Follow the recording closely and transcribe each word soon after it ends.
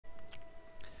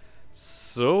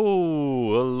So,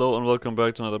 hello and welcome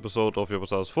back to another episode of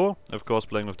EU4. Of course,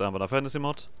 playing with the Anbennar fantasy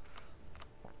mod.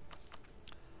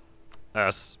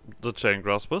 As the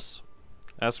Chaingraspers.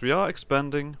 As we are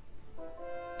expanding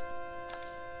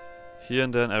here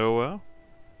and there and everywhere.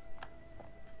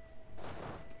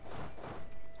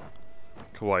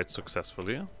 Quite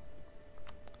successfully.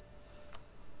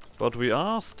 But we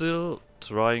are still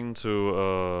trying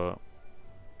to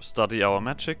study our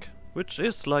magic. Which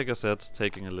is, like I said,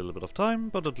 taking a little bit of time,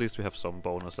 but at least we have some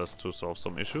bonuses to solve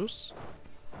some issues.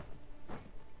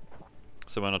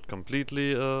 So we're not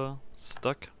completely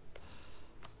stuck.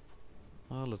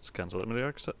 Let's cancel the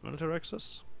military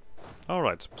access.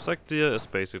 Alright, Sektir is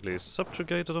basically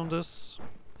subjugated on this.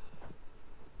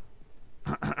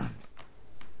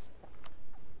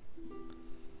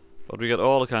 But we get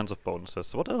all kinds of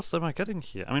bonuses. What else am I getting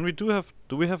here? I mean, we do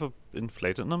we have a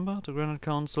inflated number? The Granite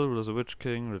Council, there's a Witch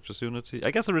King, Religious Unity.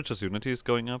 I guess the Religious Unity is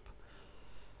going up.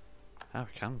 Yeah,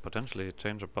 we can potentially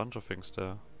change a bunch of things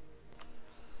there.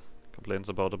 Complaints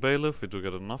about the bailiff, we do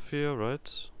get enough here,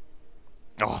 right?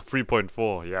 Oh,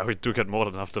 3.4. Yeah, we do get more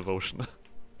than enough devotion.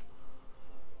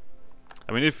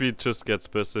 I mean, if we just get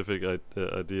specific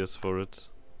ideas for it,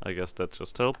 I guess that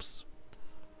just helps.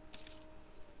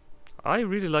 I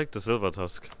really like the Silver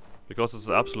Tusk, because it's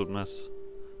an absolute mess.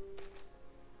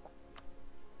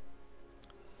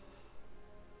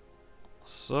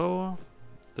 So,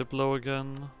 Diplo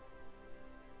again.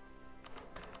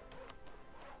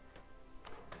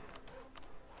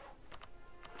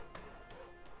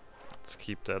 Let's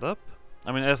keep that up.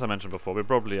 I mean, as I mentioned before, we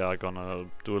probably are gonna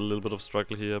do a little bit of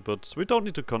struggle here, but we don't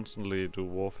need to constantly do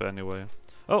warfare anyway.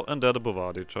 Oh, and there the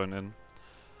Bovardi join in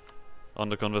on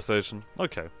the conversation.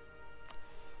 Okay.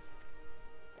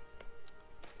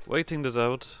 Waiting this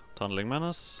out, Tunneling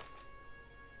Menace.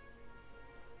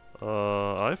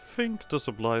 I think the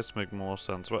supplies make more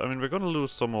sense. Well, I mean, we're gonna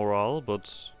lose some morale,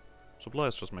 but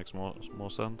supplies just makes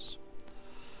more sense.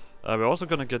 We're also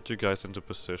gonna get you guys into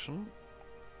position.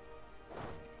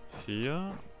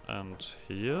 Here and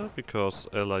here, because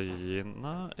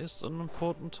Elayena is an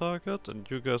important target, and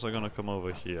you guys are gonna come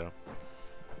over here.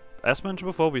 As mentioned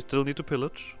before, we still need to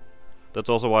pillage. That's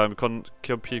also why I'm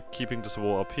keeping this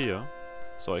war up here.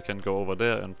 So I can go over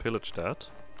there and pillage that.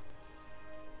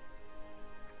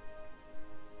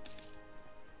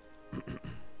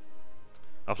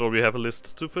 After all, we have a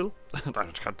list to fill.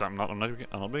 I'm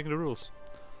not making the rules.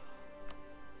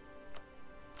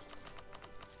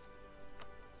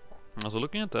 So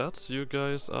looking at that, you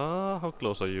guys are... How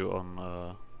close are you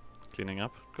on cleaning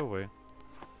up? Go away.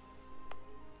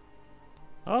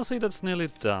 Oh, see, that's nearly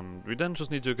done. We then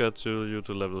just need to get you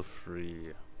to level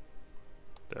 3.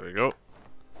 There we go.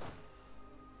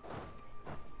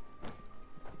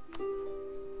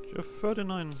 You have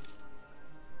 39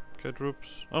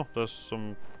 troops. Oh, there's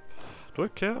some... Do I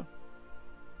care?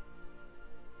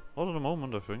 Not at the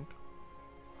moment, I think.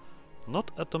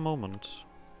 Not at the moment.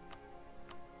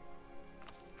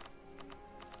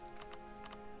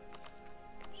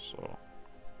 So.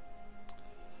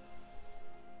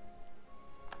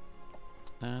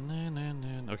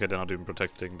 Okay, they're not even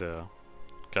protecting their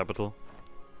capital.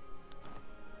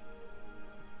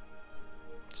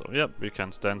 So, yeah, we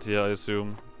can stand here, I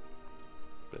assume.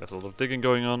 There's a lot of digging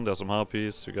going on, there's some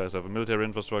harpies, you guys have a military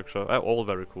infrastructure, all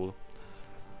very cool.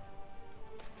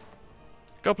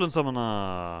 Goblin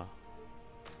Summoner!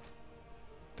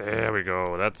 There we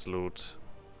go, that's loot.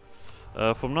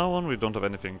 From now on we don't have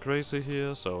anything crazy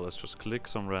here, so let's just click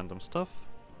some random stuff.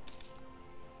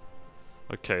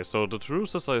 Okay, so the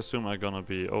truces I assume are gonna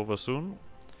be over soon.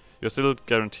 You're still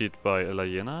guaranteed by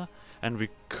Elayena, and we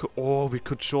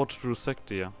could short through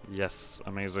Sektir. Yes,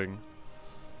 amazing.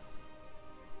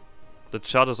 The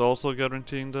Chad is also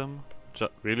guaranteeing them.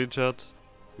 Really, Chad?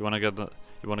 You wanna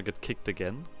get kicked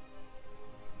again?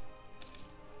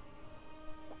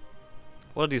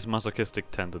 What are these masochistic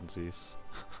tendencies?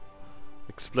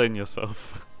 Explain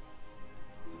yourself.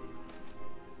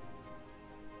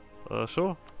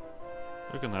 Sure.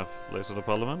 You can have Laser the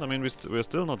Parliament. I mean, we're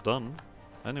still not done.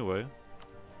 Anyway.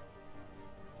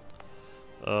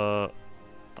 Oh.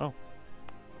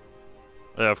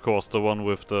 Yeah, of course, the one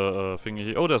with the thingy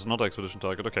here. Oh, there's another expedition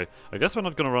target. Okay, I guess we're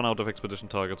not gonna run out of expedition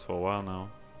targets for a while now.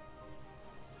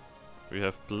 We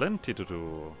have plenty to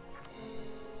do.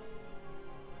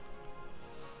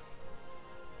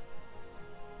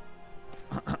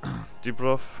 Deep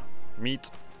broth, meat.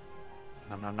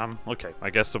 Nom nom nom. Okay, I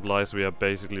guess supplies we are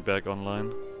basically back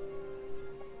online.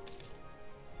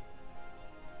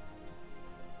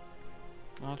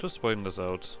 I'll just waiting this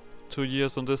out. 2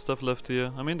 years on this stuff left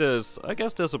here. I mean, I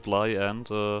guess there's supply and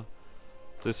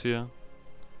this here.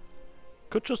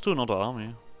 Could just do another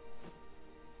army.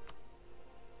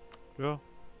 Yeah.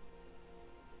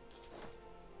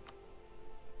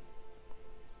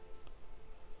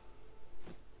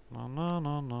 No, no,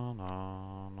 no, no,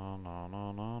 no, no, no,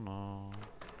 no, no, no.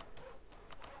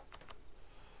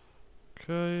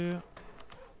 Okay.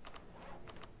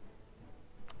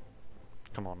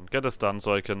 Come on, get this done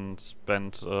so I can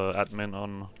spend admin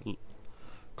on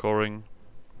coring.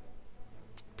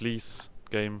 Please,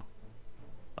 game.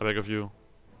 I beg of you.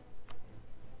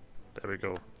 There we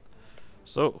go.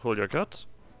 So, hold your cut.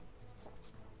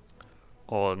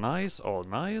 All nice, all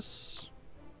nice.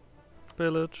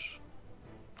 Pillage.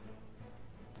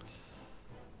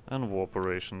 And war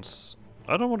operations.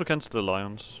 I don't want to cancel the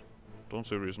alliance. Don't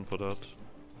see a reason for that.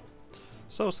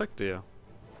 So, Sector.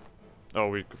 Oh,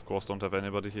 we of course don't have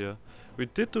anybody here. We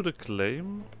did do the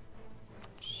claim.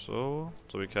 So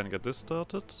we can get this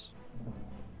started.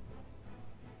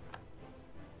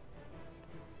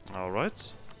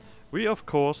 Alright. We of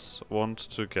course want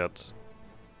to get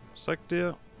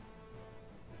Sector.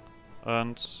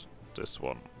 And this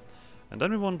one. And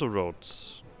then we want the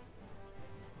roads.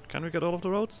 Can we get all of the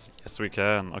roads? Yes, we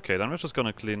can. Okay, then we're just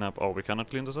gonna clean up. Oh, we cannot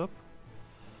clean this up?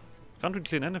 Can't we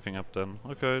clean anything up then?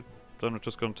 Okay, then we're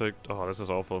just gonna take... Oh, this is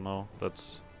awful now.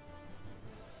 Let's...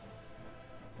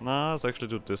 Nah, let's actually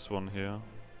do this one here.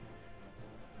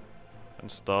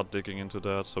 And start digging into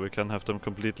that, so we can have them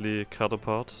completely cut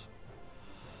apart.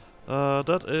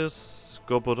 That is...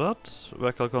 Gobodat,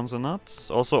 Vakal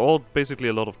Consonat. Also, basically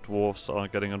a lot of dwarves are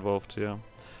getting involved here.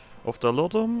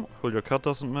 Ofthalodum, Hulyokat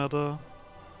doesn't matter.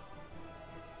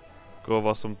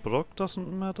 Govas and Brock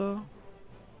doesn't matter.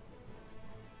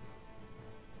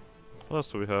 What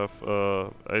else do we have?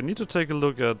 I need to take a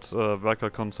look at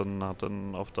Vakal Consonat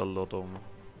and Ofthalodum.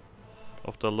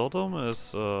 Ofthalodum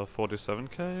is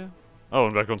 47k. Oh,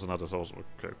 and Vakal Consonat is also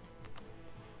okay.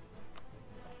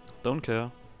 Don't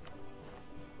care.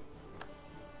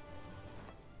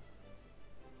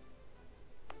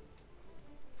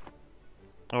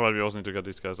 Alright, we also need to get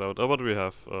these guys out. Oh, what do we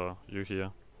have? You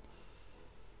here.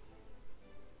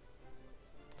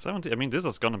 70. I mean, this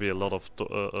is gonna be a lot of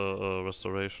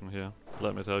restoration here.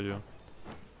 Let me tell you.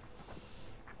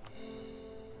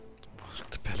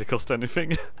 It barely cost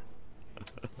anything.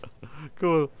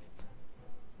 Cool.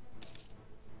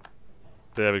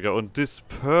 There we go. And this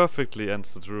perfectly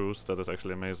ends the truce. That is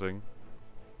actually amazing.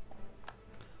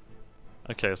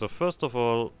 Okay, so first of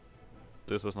all,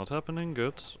 this is not happening.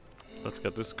 Good. Let's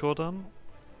get this core done.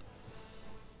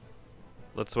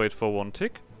 Let's wait for one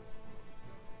tick.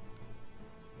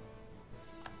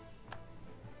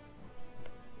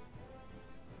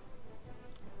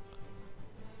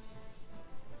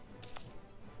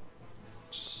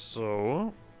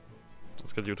 So,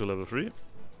 let's get you to level 3.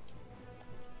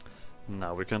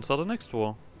 Now we can start the next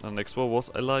war. The next war was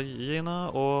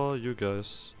Elayena or you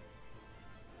guys?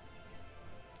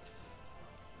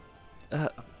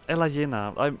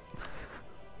 Elayena, I'm...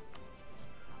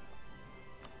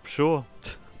 Sure.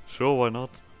 Sure, why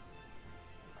not?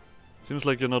 Seems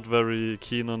like you're not very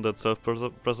keen on that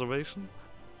self-preservation.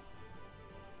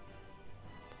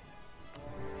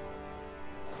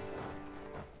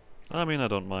 I mean, I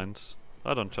don't mind.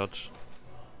 I don't judge.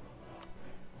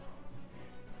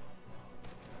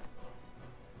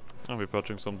 Are we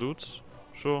purging some dudes?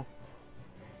 Sure.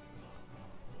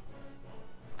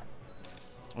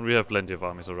 And we have plenty of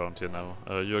armies around here now.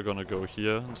 You're gonna go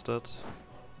here instead.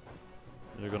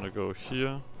 You're gonna go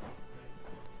here.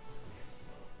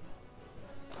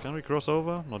 Can we cross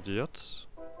over? Not yet.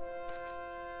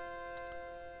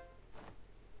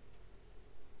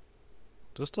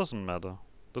 This doesn't matter.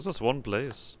 This is one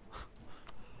place.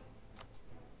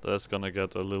 That's gonna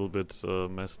get a little bit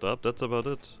messed up. That's about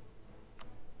it.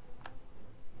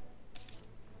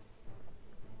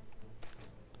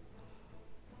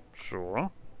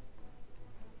 Sure.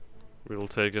 We'll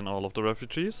take in all of the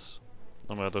refugees,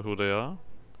 no matter who they are.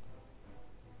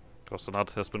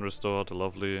 Kostanat has been restored,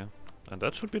 lovely. And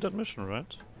that should be that mission,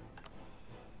 right?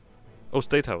 Oh,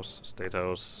 State House. State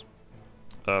House.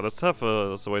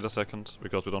 Let's wait a second,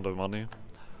 because we don't have money.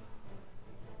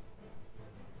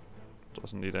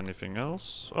 Doesn't need anything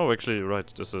else. Oh, actually, right,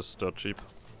 this is dirt cheap.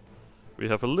 We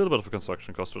have a little bit of a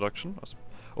construction cost reduction.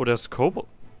 Oh, there's cobalt.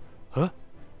 Huh?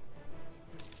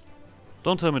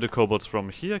 Don't tell me the kobolds from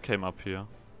here came up here.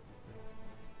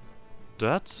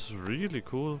 That's really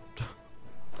cool.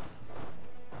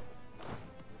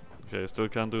 Okay, still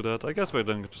can't do that. I guess we're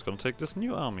then just gonna take this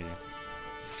new army.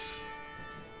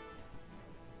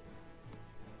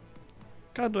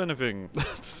 Can't do anything.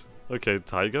 Okay,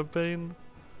 Tiger Bane.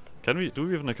 Do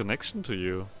we have a connection to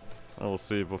you? I will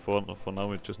see. For now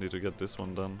we just need to get this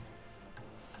one done.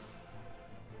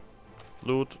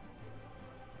 Loot.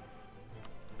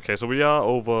 Okay, so we are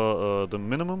over the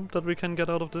minimum that we can get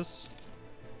out of this.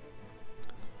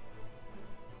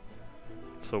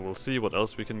 So we'll see what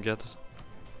else we can get.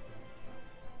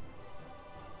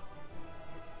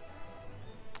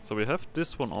 So we have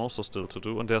this one also still to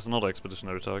do, and there's another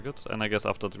expeditionary target. And I guess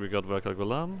after we got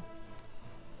Verkalgolan,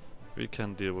 we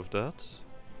can deal with that.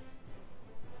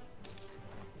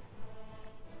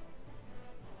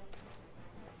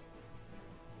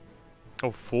 Oh,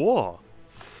 4!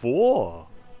 4!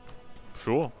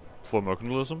 Sure, for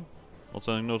mercantilism. Not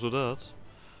saying no to that.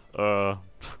 I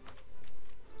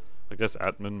guess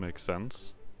admin makes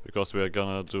sense. Because we are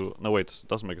gonna do... No wait,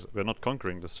 doesn't make sense. We're not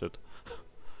conquering this shit.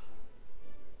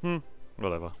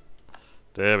 Whatever.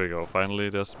 There we go, finally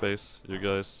there's space, you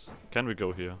guys. Can we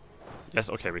go here? Yes,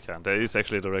 okay we can. There is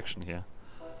actually a direction here.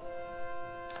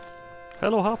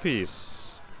 Hello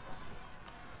harpies!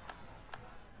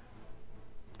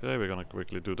 Okay, we're gonna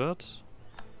quickly do that.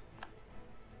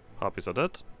 Harpies are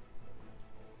dead.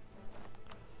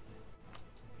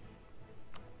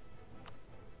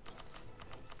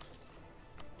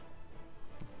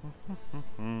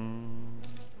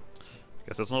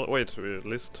 Guess that's not. Wait,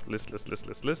 list.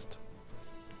 There's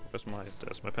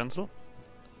my pencil.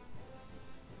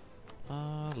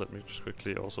 Let me just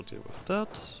quickly also deal with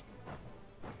that.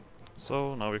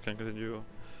 So now we can continue.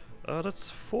 That's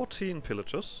 14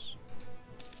 pillagers.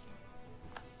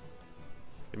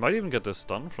 We might even get this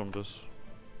done from this.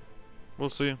 We'll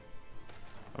see.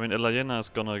 I mean, Elayena is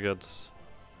gonna get...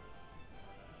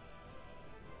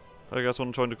 Oh, you guys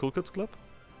wanna join the Cool Kids Club?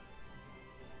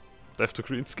 Death to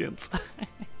green skins.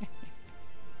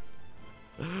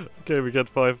 Okay, we get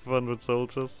 500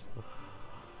 soldiers.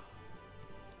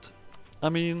 I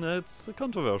mean, it's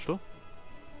controversial.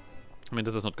 I mean,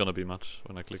 this is not gonna be much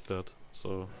when I click that,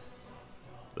 so...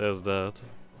 There's that.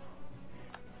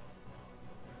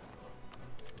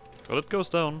 Well, it goes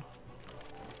down.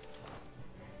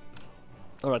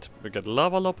 Alright, we get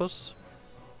Lava Loppers.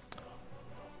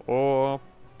 Or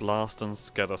Blast and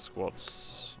Scatter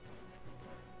Squads.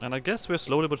 And I guess we're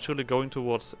slowly but surely going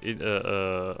towards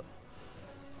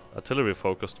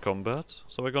artillery-focused combat.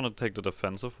 So we're gonna take the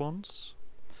defensive ones.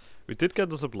 We did get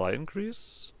the supply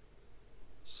increase.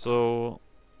 So...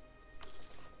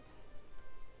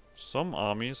 some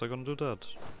armies are gonna do that.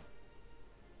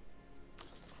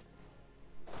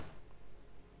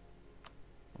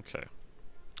 Okay.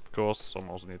 Of course, some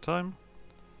also need time.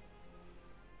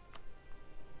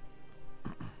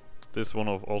 This one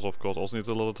also of course also needs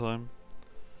a lot of time.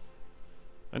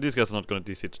 And these guys are not gonna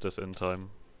de-siege this in time,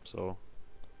 so...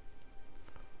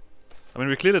 I mean,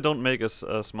 we clearly don't make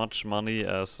as much money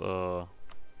as the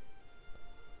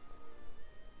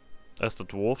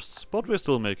dwarfs, but we're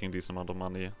still making a decent amount of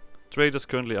money. Trade is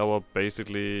currently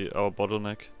basically our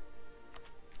bottleneck.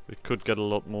 We could get a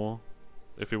lot more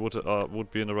if we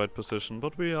would be in the right position,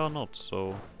 but we are not,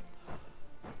 so...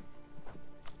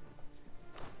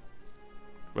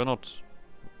 We're not...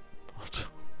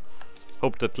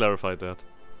 Hope that clarified that.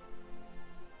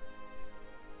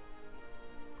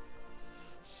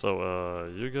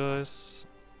 So, you guys...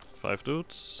 5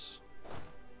 dudes.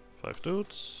 5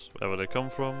 dudes, wherever they come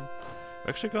from. We're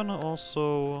actually gonna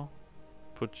also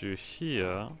put you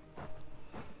here,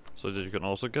 so that you can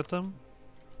also get them.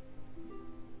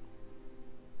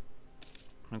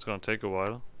 It's gonna take a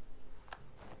while.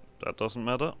 That doesn't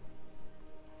matter.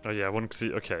 Oh yeah, 1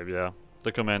 see. Okay, yeah.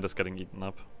 The command is getting eaten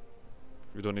up.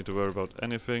 We don't need to worry about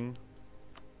anything.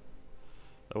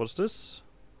 What's this?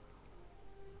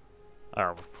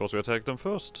 Ah, of course we attack them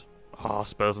first. Ah,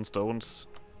 spells and stones.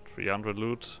 300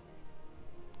 loot.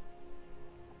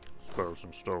 Spells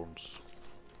and stones.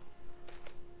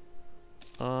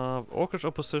 Orcish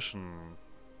opposition.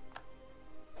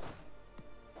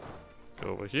 Go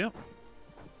over here.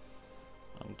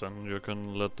 And then you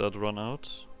can let that run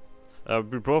out.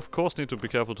 We of course need to be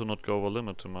careful to not go over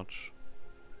limit too much.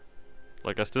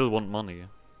 Like, I still want money.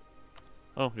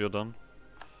 Oh, you're done.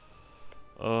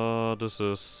 This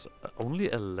is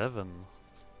only 11.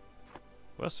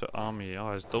 Where's your army? Oh,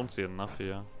 I don't see enough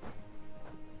here.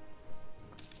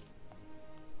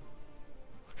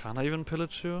 Can I even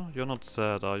pillage you? You're not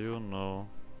sad, are you? No.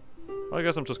 I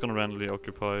guess I'm just gonna randomly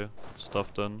occupy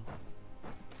stuff then.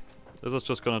 This is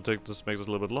just gonna make this a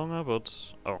little bit longer,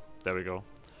 but... Oh, there we go.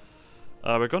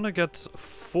 We're gonna get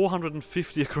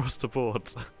 450 across the board.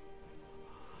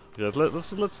 Yeah,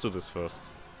 let's do this first.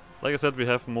 Like I said, we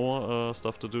have more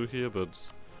stuff to do here,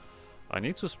 but I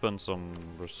need to spend some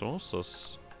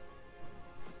resources.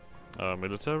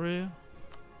 Military.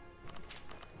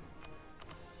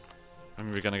 I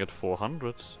mean, we're gonna get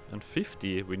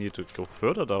 450. We need to go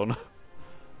further down.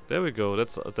 There we go.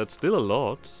 That's still a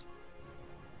lot.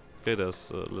 Okay, there's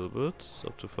a little bit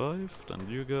up to 5. Then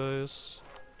you guys.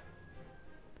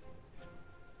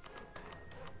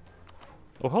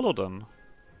 Oh, hello then.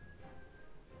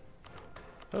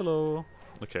 Hello.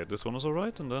 Okay, this one is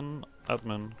alright, and then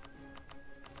admin.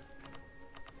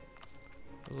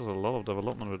 This is a lot of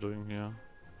development we're doing here.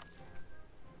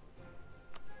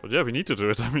 But yeah, we need to do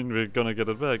it. I mean, we're gonna get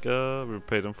it back. We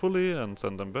pay them fully and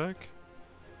send them back.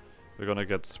 We're gonna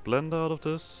get Splendor out of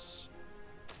this.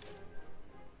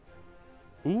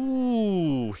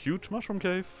 Ooh, huge mushroom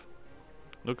cave.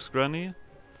 Looks granny.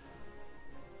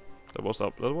 That was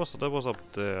up. That was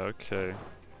up there. Okay.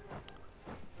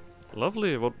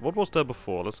 Lovely. What was there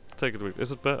before? Let's take it.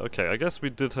 Is it bad? Okay, I guess we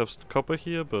did have copper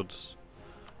here, but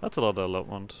that's a lot of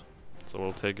development. So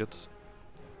we'll take it.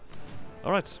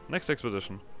 All right, next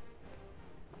expedition.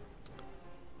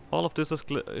 All of this is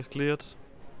cleared.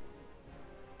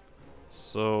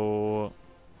 So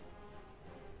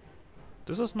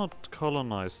this is not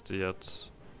colonized yet.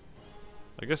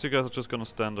 I guess you guys are just gonna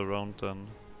stand around then.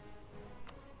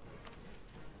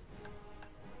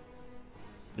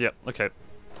 Yeah, okay.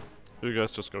 You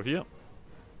guys just go here.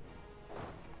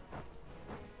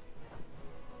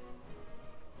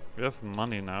 We have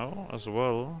money now as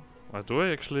well. Do I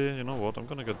actually, you know what, I'm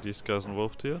gonna get these guys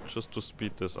involved here just to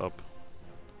speed this up.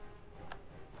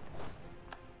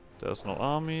 There's no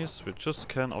armies, we just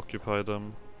can occupy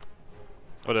them.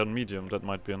 Oh, they're medium, that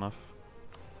might be enough.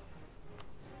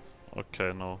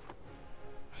 Okay, no.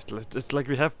 It's like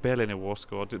we have barely any war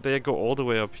score. Did they go all the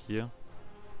way up here?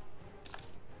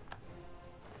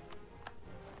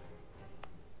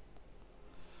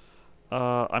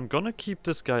 I'm gonna keep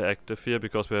this guy active here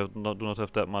because we do not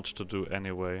have that much to do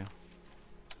anyway.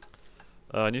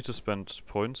 I need to spend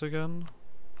points again.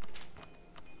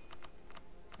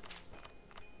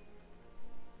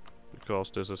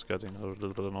 Because this is getting a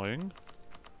little bit annoying.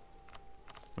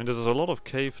 I mean, this is a lot of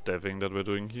cave deving that we're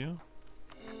doing here.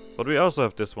 But we also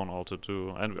have this one all to do.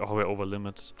 And we're over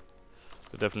limits.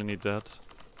 We definitely need that.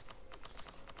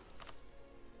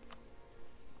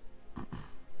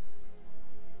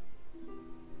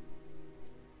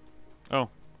 Oh,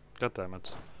 god damn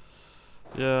it.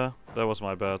 Yeah, that was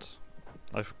my bad.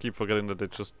 I keep forgetting that they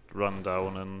just run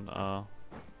down and are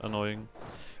annoying.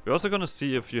 We're also gonna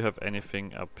see if you have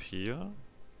anything up here.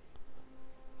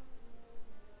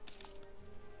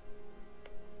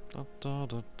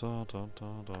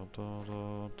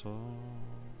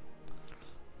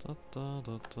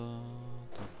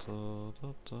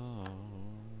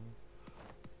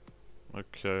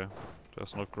 Okay,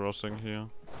 there's no crossing here.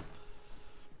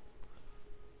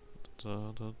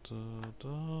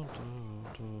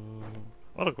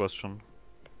 Other question.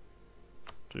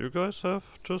 Do you guys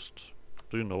have just...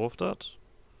 Do you know of that?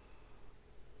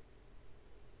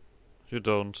 You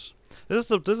don't.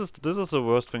 This is the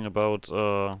worst thing about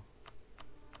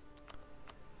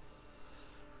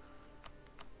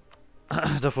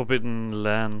the Forbidden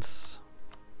Lands.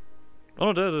 Oh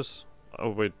no, there it is. Oh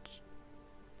wait.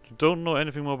 You don't know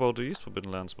anything more about the East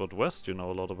Forbidden Lands, but West you know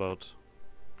a lot about.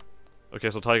 Okay,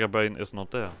 so Tiger Bane is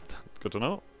not there. Good to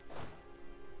know.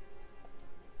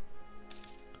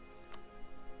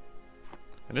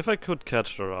 And if I could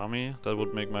catch their army, that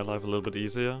would make my life a little bit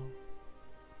easier.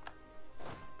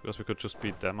 Because we could just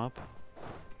beat them up.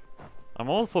 I'm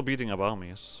all for beating up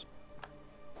armies.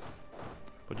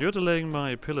 But you're delaying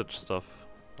my pillage stuff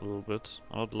a little bit.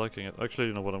 I'm not liking it. Actually,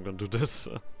 you know what, I'm gonna do this.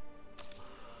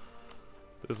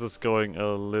 This is going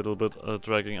a little bit,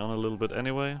 dragging on a little bit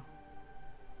anyway.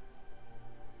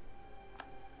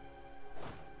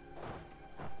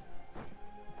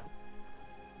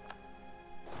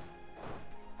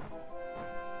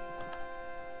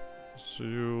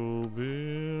 You'll be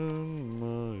in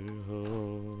my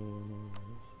heart,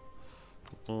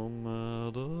 no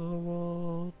matter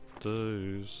what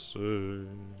they say,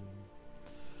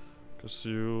 'cause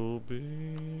you'll be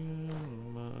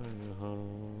in my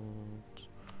heart,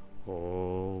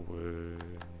 always.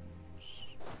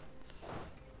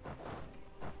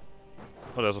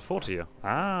 Oh, there's a fort here.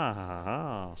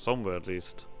 Somewhere at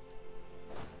least.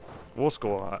 War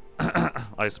score,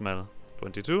 I smell.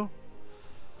 22.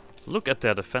 Look at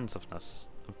their defensiveness.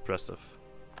 Impressive.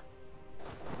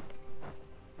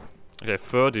 Okay,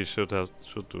 30 should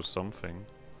do something.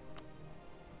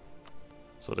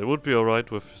 So they would be alright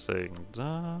with saying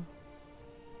da.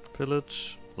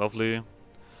 Pillage. Lovely. I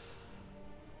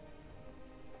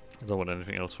don't want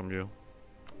anything else from you.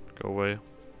 Go away.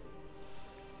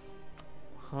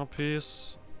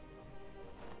 Harpies.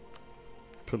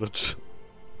 Pillage.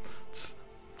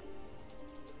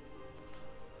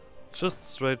 Just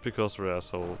straight because we're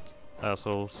assholes.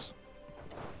 Assholes.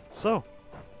 So,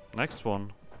 next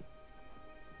one.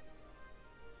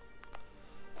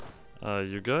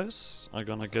 You guys are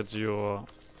gonna get your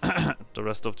the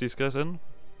rest of these guys in.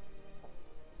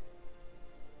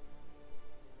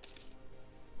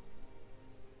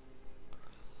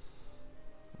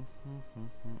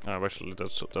 Actually,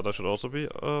 that I should also be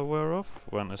aware of.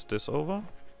 When is this over?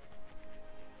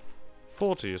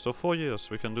 40, so 4 years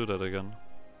we can do that again.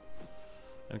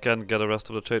 And can get the rest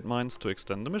of the trade mines to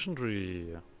extend the mission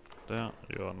tree. There,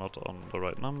 you are not on the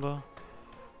right number.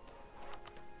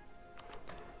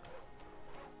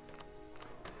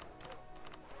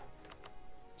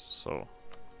 So.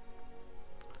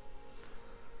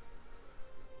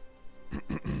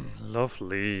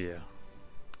 Lovely.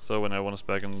 So when everyone is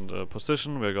back in the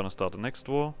position, we're gonna start the next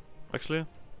war, actually.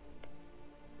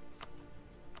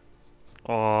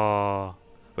 Oh,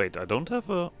 wait, I don't have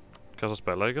a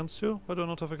Casaspella against you? Why do I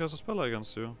not have a Casaspella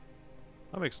against you?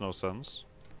 That makes no sense.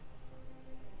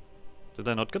 Did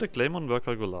I not get a claim on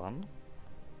Verkalgolan?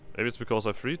 Maybe it's because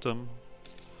I freed them.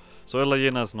 So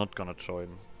Elayena is not gonna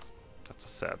join. That's a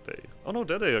sad day. Oh no,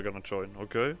 they are gonna join,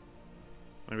 okay.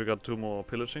 Maybe we got 2 more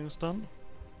pillagings done.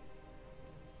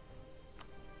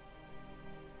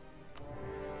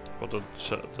 But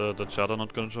the Chad are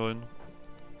not gonna join.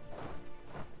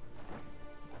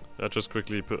 I just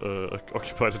quickly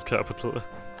occupied the capital.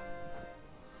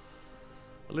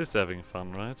 At least they're having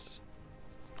fun, right?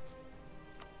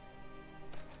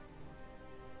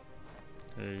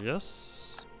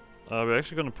 Yes. We're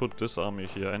actually gonna put this army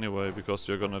here anyway, because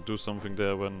you're gonna do something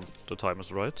there when the time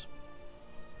is right.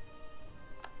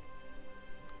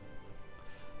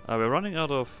 We're running out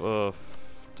of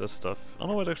this stuff. Oh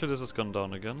no, wait, actually this has gone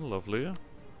down again. Lovely. I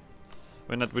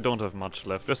mean, we don't have much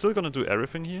left. We're still gonna do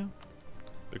everything here,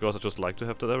 because I just like to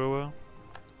have that everywhere.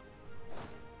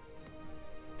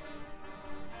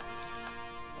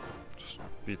 Just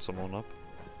beat someone up.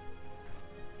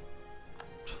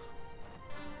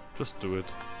 Just do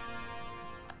it.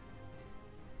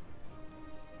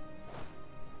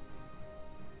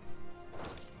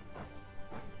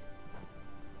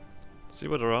 See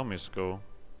where their armies go.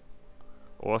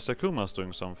 Or Sakuma's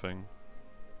doing something.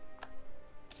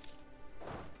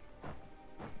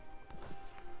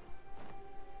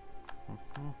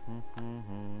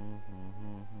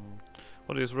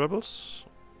 What are these rebels?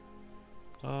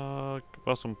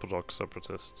 Wassenbrock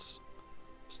separatists.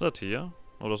 Is that here?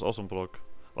 Oh, that's Wassenbrock.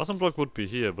 Wassenbrock would be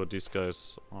here, but these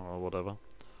guys... oh, whatever.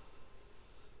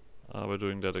 We're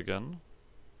doing that again.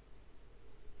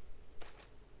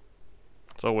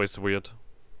 It's always weird.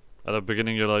 At the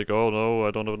beginning you're like, oh no,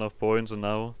 I don't have enough points, and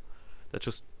now they're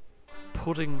just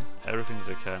putting everything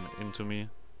they can into me.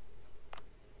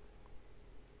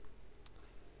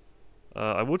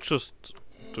 I would just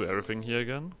do everything here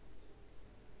again.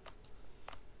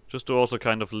 Just to also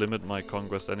kind of limit my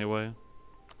conquest anyway.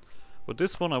 But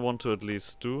this one I want to at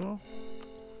least do.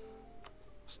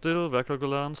 Still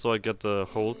Verkalgolan, so I get the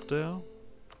hold there.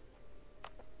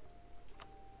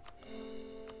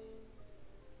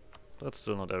 That's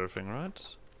still not everything, right?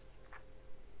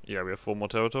 Yeah, we have 4 more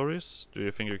territories. Do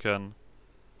you think you can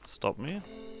stop me?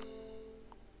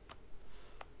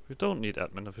 We don't need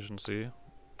admin efficiency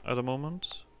at the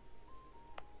moment.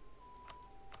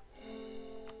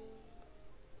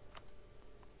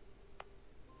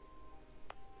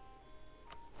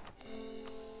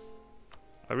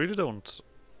 I really don't.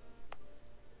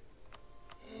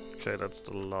 Okay, that's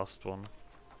the last one.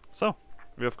 So,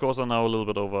 we of course are now a little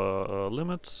bit over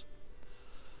limit.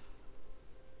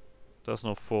 There's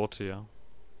no fort here.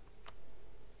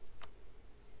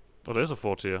 Oh, there's a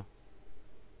fort here.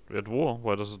 We had war.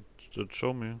 Why does it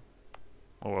show me?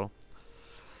 Oh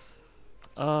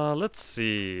well. Let's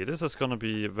see. This is gonna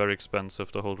be very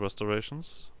expensive to hold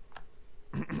restorations.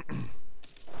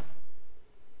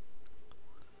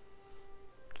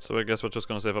 So I guess we're just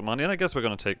gonna save up money, and I guess we're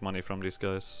gonna take money from these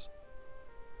guys.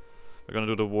 We're gonna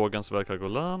do the war against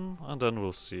Verkalgolan, and then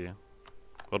we'll see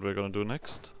what we're gonna do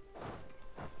next.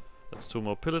 That's 2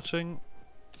 more pillaging.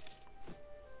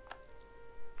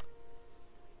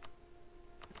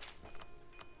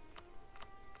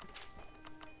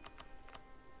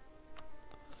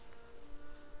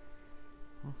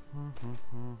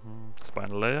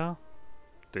 Spinal layer.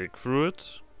 Dig through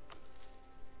it.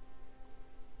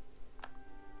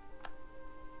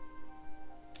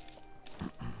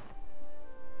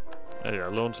 Yeah,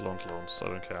 loans. I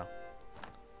don't care.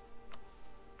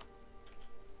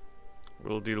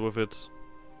 We'll deal with it.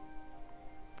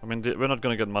 I mean, we're not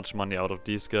gonna get much money out of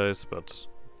these guys, but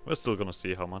we're still gonna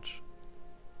see how much.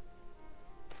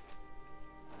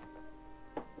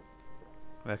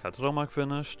 Werk Romark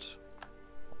finished.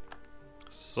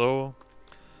 So,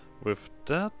 with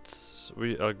that,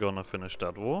 we are gonna finish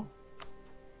that war.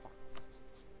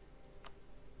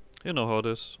 You know how it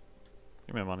is.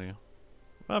 Give me money.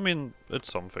 I mean,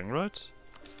 it's something, right?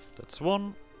 That's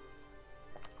 1.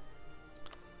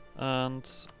 And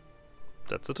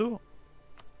that's a 2.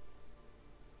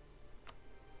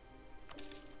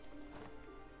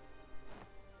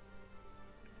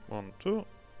 One, 2.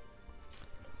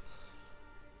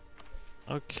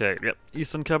 Okay, yep.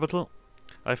 Eastern capital.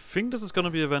 I think this is gonna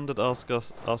be an event that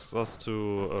asks us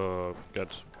to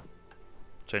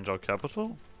change our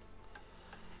capital.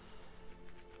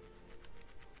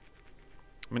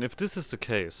 I mean, if this is the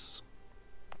case,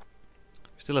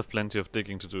 we still have plenty of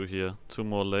digging to do here. 2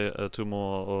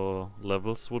 more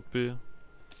levels would be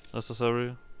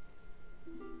necessary.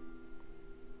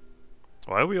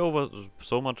 Why are we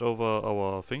so much over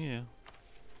our thingy?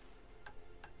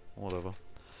 Whatever.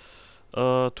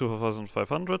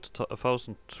 2,500,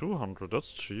 1,200,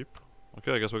 that's cheap.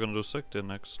 Okay, I guess we're gonna do Sector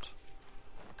next.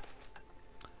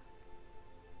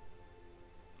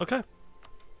 Okay.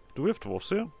 Do we have dwarfs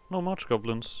here? No, March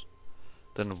goblins.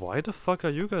 Then why the fuck are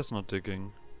you guys not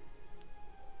digging?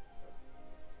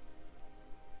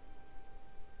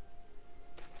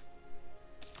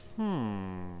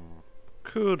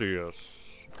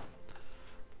 Curious.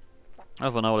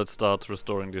 For now, let's start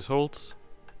restoring these holds.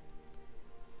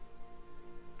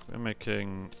 We're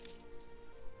making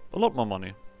a lot more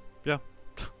money. Yeah.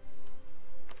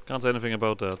 Can't say anything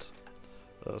about that.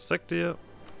 Sector.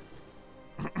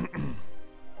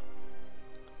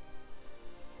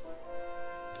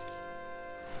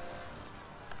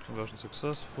 Conversion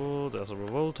successful. There's a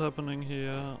revolt happening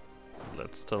here.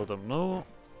 Let's tell them no.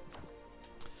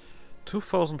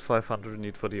 2,500 we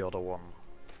need for the other one.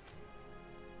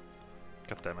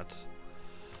 God damn it.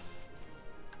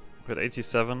 We're at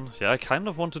 87. Yeah, I kind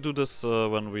of want to do this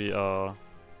when we are...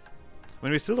 I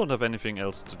mean, we still don't have anything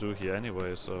else to do here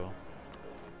anyway, so...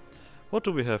 What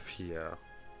do we have here?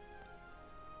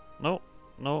 No,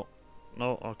 no,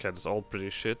 no. Okay, that's all pretty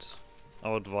shit.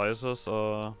 Our advisors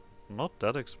are not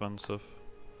that expensive.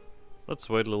 Let's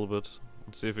wait a little bit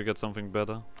and see if we get something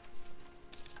better.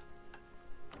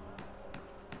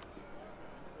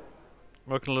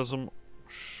 Mercantilism,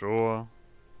 sure.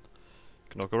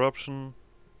 Ignore corruption.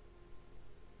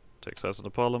 Take sides in the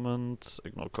parliament.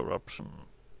 Ignore corruption.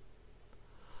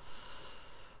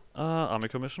 Army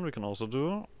commission we can also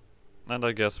do. And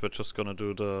I guess we're just gonna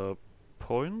do the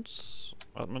points.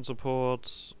 Admin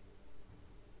support.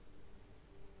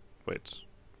 Wait.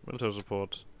 Military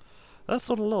support. That's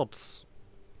not a lot.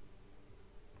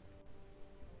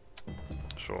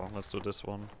 Sure, let's do this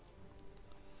one.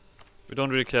 We don't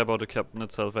really care about the captain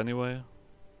itself anyway.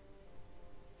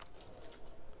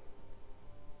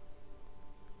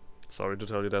 Sorry to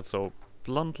tell you that so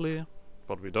bluntly,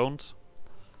 but we don't.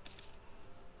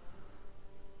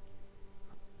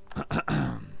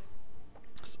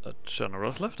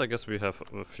 Generals left. I guess we have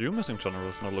a few missing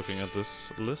generals now looking at this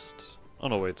list. Oh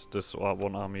no, wait, this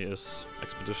one army is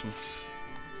expedition.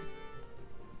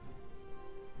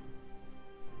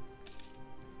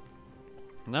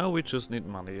 Now we just need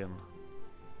money in.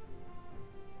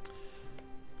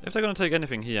 If they're gonna take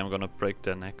anything here, I'm gonna break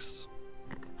their necks.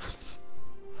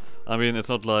 I mean, it's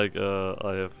not like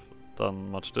I have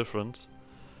done much different.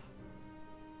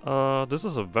 This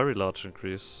is a very large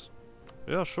increase.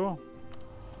 Yeah, sure.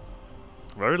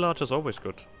 Very large is always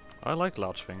good. I like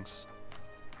large things.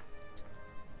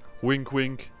 Wink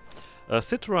wink.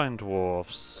 Citrine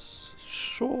dwarfs.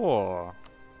 Sure.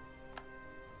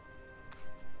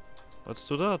 Let's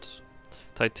do that.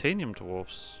 Titanium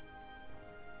dwarfs.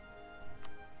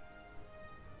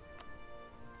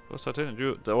 Where's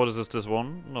titanium? What is this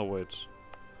one? No, wait.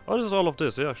 Oh, this is all of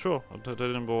this. Yeah, sure.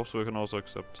 Titanium dwarfs we can also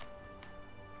accept.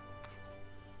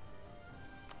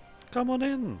 Come on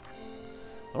in.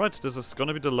 Alright, this is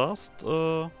gonna be the last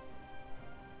thing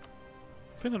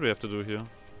that we have to do here.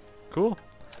 Cool.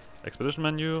 Expedition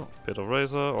menu, Pit of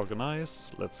Razor,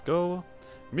 organize, let's go.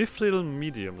 Mithril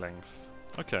medium length.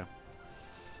 Okay.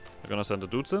 We're gonna send the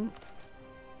dudes in.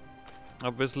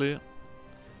 Obviously.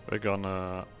 We're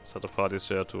gonna set the party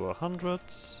share to 100.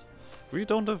 We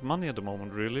don't have money at the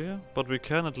moment really, but we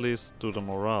can at least do the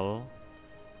morale.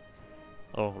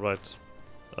 Oh, right.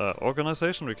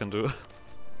 Organization we can do.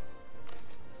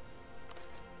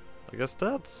 I guess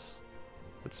that's...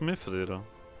 It's Mithril.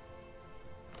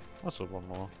 Let's do one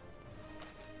more.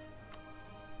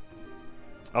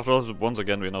 After all, once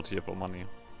again, we're not here for money.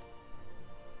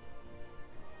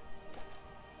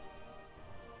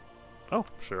 Oh,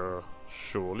 sure.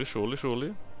 Surely, surely,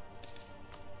 surely.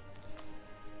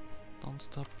 Don't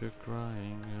stop your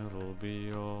crying, it'll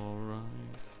be alright.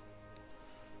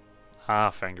 Ah,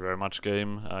 thank you very much,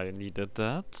 game. I needed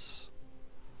that.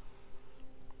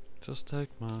 Just take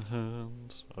my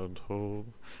hand and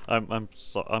hold. I'm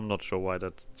not sure why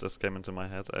that just came into my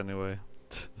head. Anyway,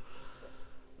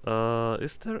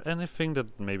 is there anything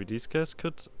that maybe these guys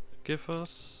could give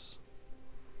us?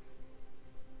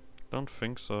 Don't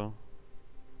think so.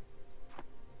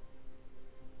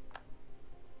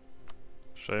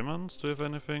 Shamans, do you have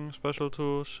anything special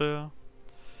to share?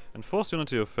 Enforce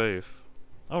unity of faith.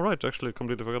 Oh right, actually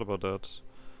completely forgot about that.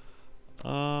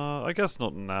 I guess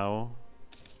not now.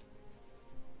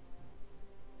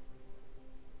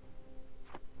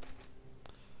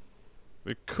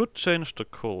 We could change the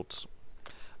cult.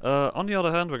 On the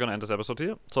other hand, we're gonna end this episode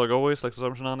here. So like always, like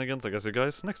some shenanigans, I guess you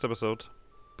guys next episode.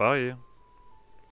 Bye!